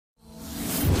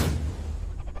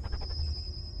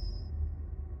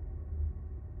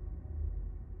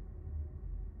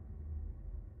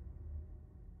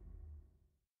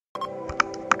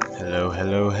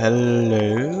Hello,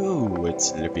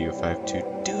 it's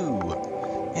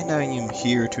Libby522, and I am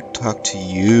here to talk to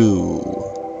you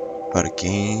about a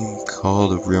game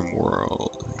called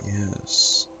Rimworld.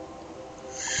 Yes.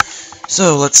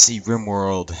 So, let's see,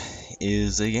 Rimworld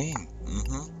is a game.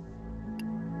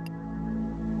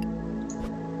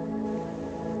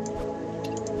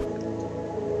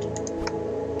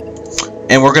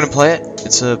 And we're gonna play it.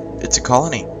 It's a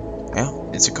colony. Yeah,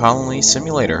 it's a colony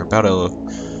simulator about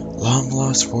a long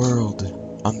lost world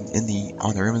on the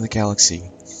rim of the galaxy.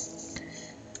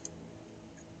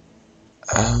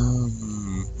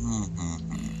 Um,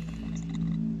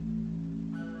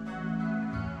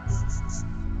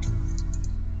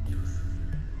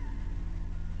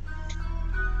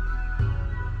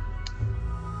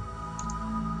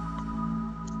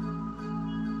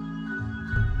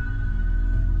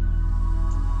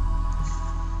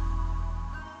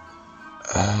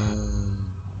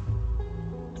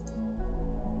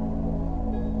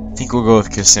 I think we'll go with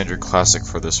Cassandra Classic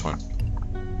for this one.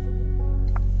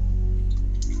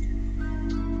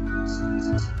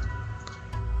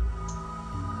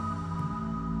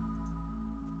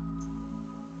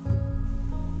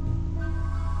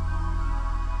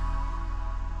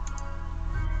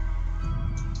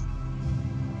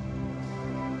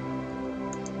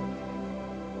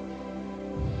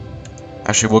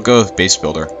 Actually, we'll go with Base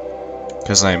Builder,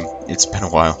 because it's been a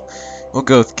while. We'll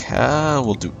go with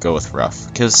go with rough,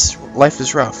 because life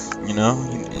is rough, you know?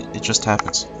 It just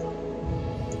happens.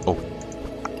 Oh.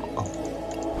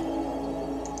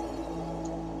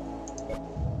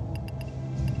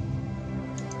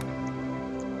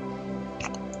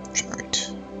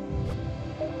 Generate.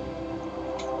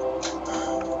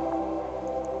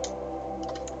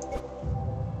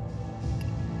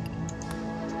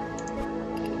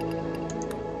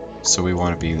 So we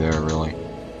want to be there, really.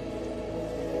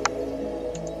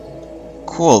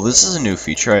 Cool, this is a new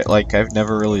feature. I've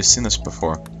never really seen this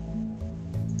before.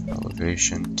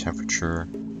 Elevation, temperature.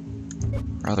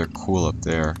 Rather cool up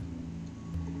there.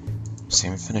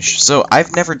 Same finish. So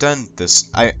I've never done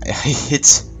this.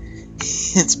 It's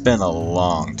been a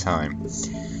long time.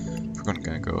 We're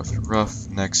gonna go with rough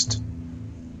next.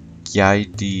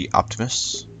 Guide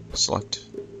Optimus. Select.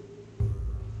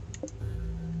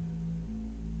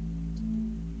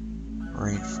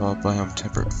 Rainfall biome,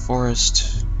 temperate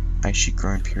forest. Ice sheet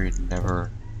growing period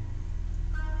never.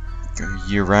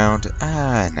 Year round.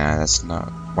 Nah, that's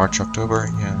not. March, October.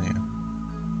 Yeah.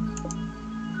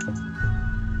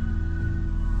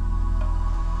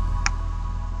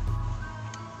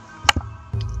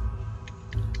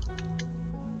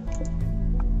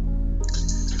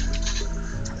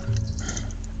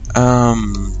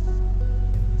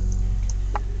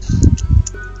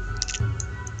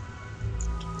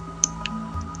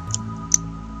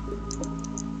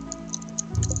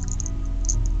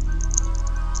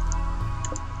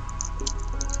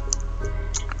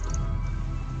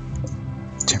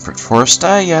 Temperate forest?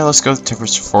 Yeah, let's go with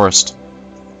temperate forest.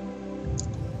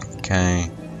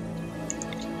 Okay.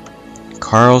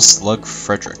 Carl Slug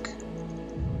Frederick.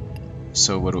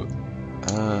 So what do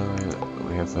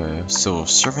we have a civil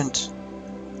servant.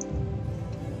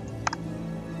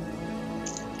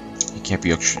 He can't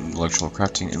be intellectual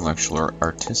crafting, intellectual or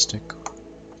artistic.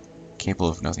 Capable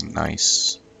of nothing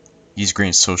nice. He's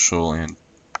green social and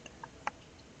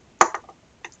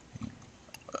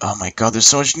oh my god, there's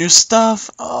so much new stuff!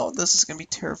 Oh, this is gonna be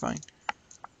terrifying.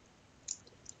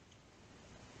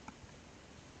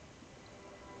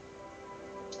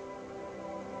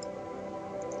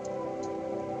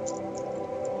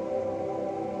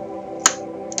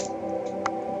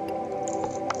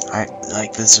 I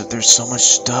like this, there's so much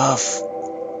stuff.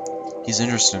 He's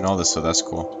interested in all this, so that's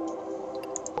cool.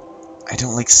 I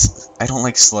don't like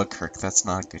Slugkirk, that's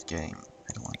not a good game.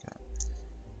 I don't like that.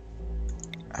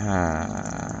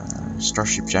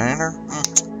 Starship Janitor?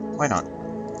 Why not?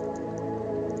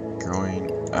 Growing.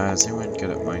 Is anyone good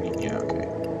at mining? Yeah, okay.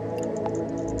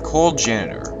 Cold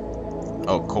Janitor.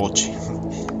 Oh, cold janitor.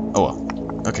 Oh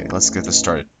well. Okay, let's get this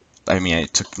started. I mean,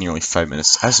 it took nearly 5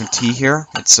 minutes. I have some tea here.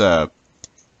 It's,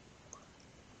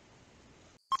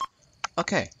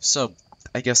 okay, so,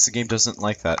 I guess the game doesn't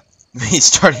like that. Me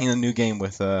starting a new game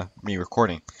with, me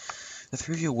recording. The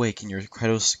three of you awake in your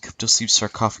crypto-sleep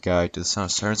sarcophagi to the sound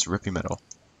of sirens ripping metal.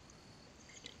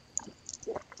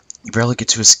 You barely get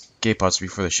to escape pods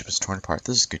before the ship is torn apart.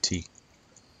 This is good tea.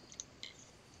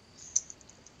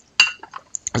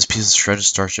 As pieces of shredded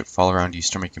starship fall around you,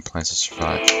 start making plans to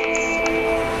survive.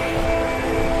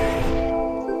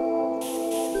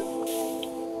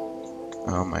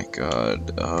 Oh my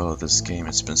god. Oh, this game,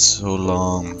 it's been so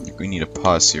long. We need a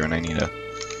pause here, and I need a...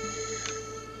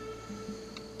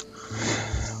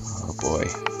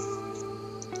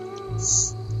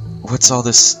 What's all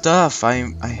this stuff?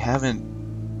 I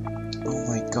haven't... Oh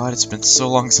my god, it's been so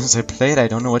long since I played, I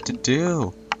don't know what to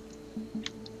do.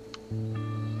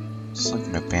 It's like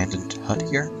an abandoned hut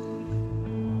here?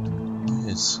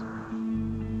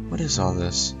 What is all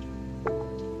this?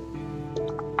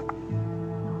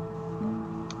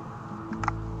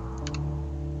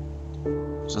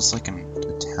 Is this like a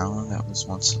town that was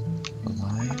once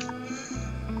alive?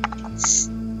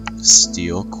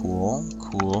 Steel, cool,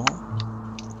 cool.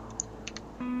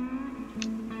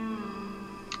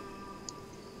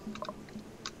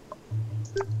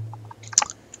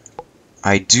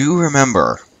 I do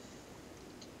remember.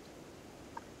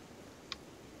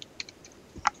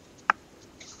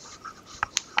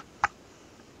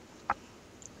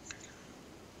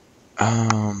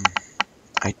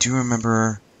 I do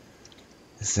remember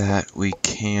that we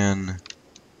can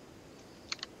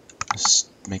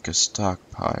make a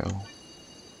stockpile.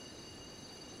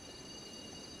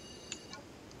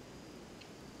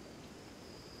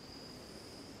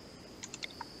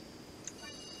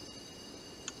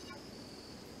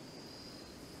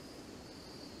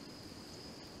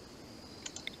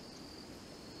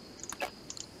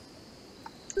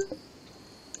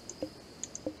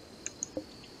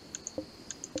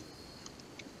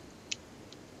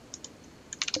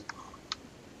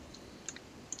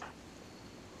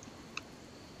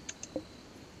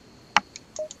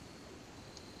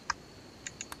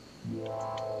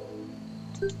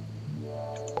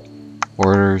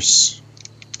 Orders.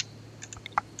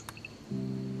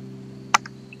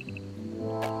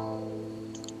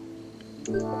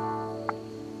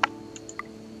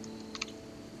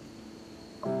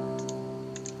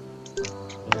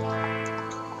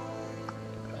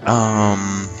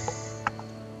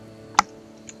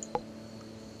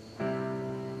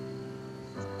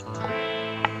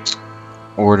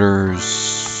 Orders.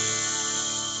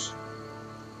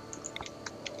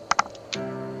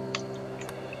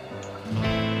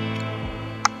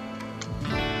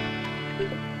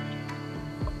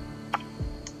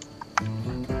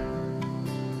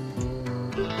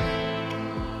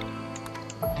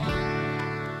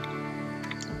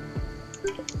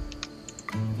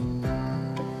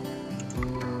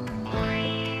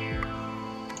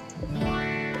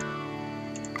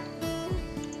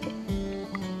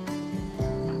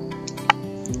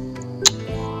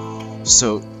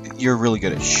 So, you're really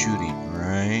good at shooting,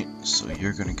 right? So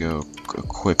you're gonna go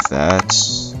equip that.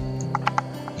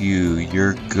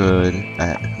 You're good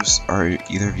at... Are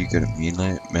either of you good at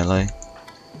melee?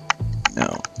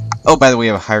 No. Oh, by the way, we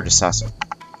have a hired assassin.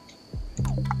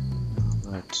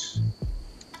 But...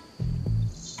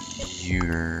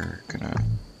 You're gonna...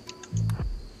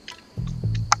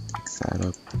 pick that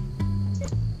up.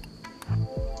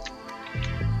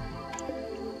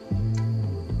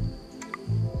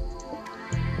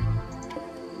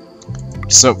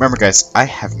 So, remember guys, I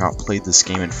have not played this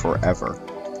game in forever.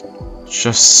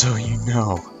 Just so you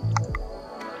know.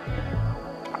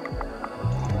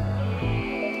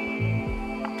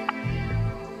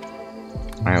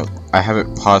 I have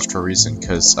it paused for a reason,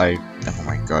 because oh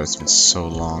my god, it's been so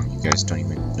long, you guys don't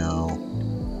even know.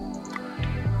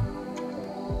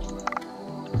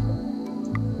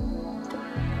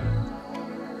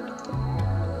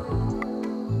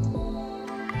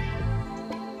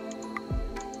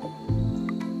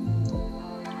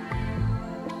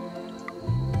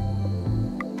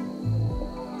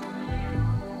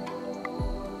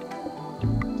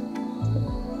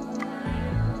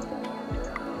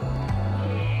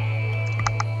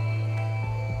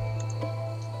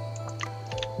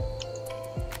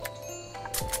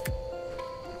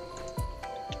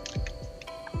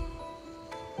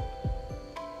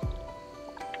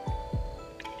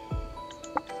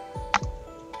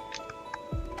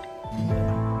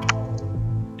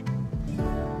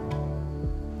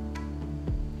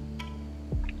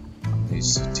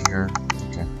 Deer.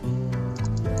 Okay.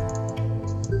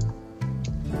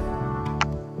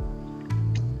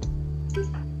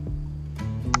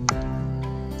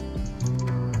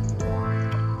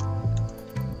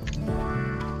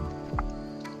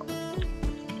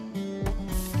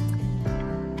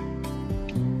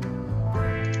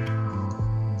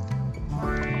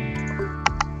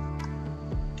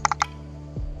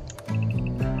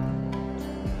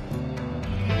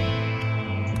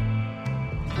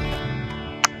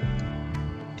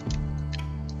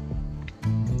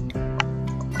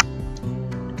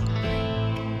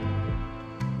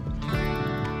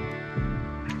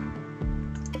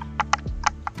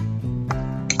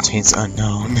 Contains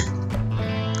unknown.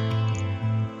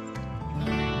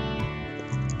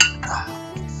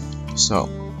 So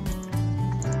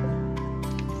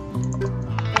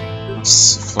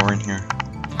Floor in here.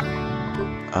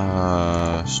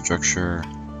 Structure.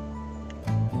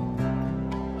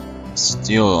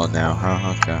 Steel now,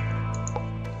 huh? Okay.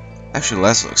 Actually,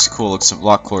 less looks cool. Looks a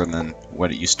lot cooler than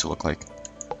what it used to look like.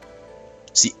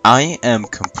 See, I am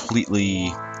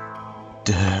completely...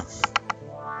 Duh.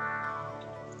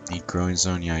 Need growing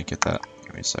zone? Yeah, I get that.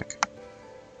 Give me a sec.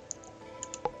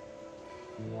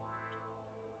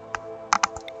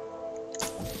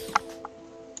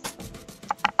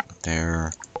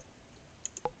 There.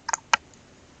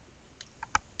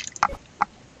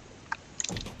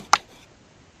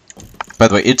 By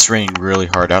the way, it's raining really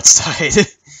hard outside.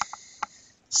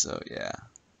 So, yeah.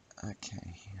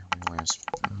 Okay. Where's...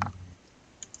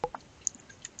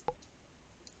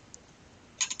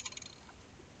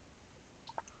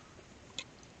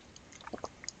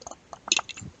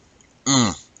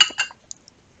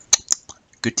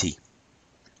 Good tea.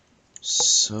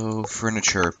 So,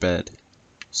 furniture, bed,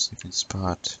 sleeping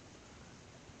spot.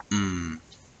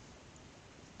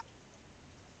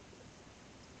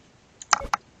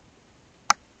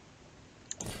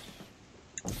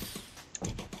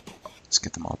 Let's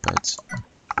get them all beds.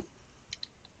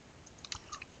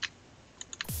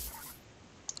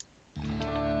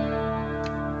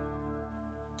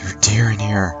 There are deer in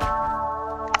here.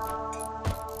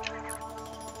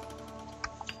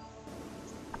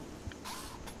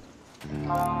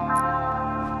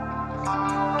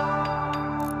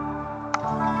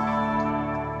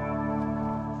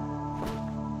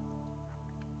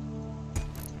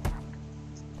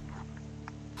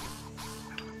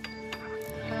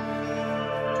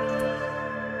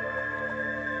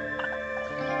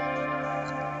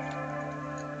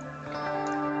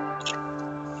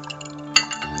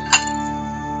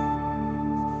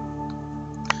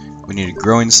 We need a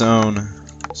growing zone.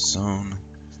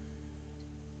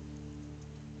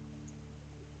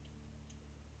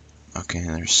 Okay,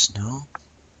 there's snow.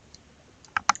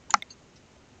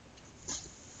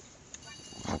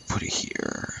 We'll put it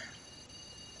here.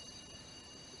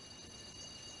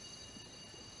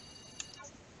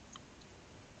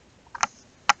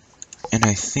 And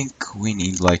I think we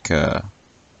need like a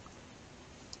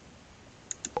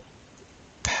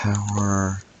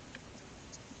power,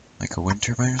 like a wind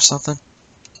turbine or something.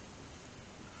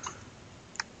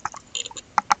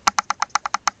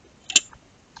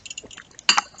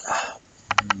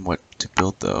 What to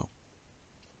build though?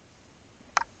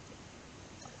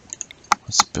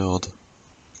 Let's build.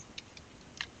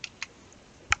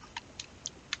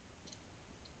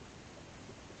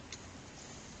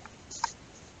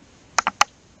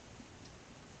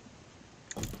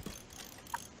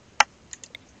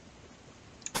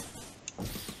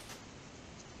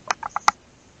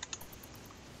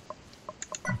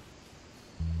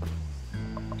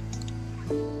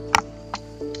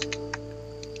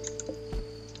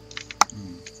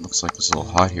 Looks like it's a little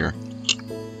hot here.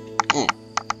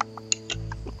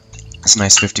 It's a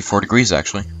nice 54 degrees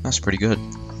actually. That's pretty good.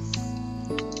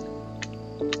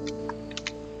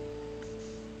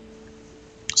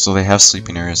 So they have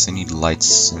sleeping areas, they need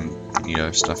lights, and they need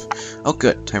other stuff. Oh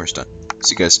good, timer's done.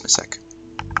 See you guys in a sec.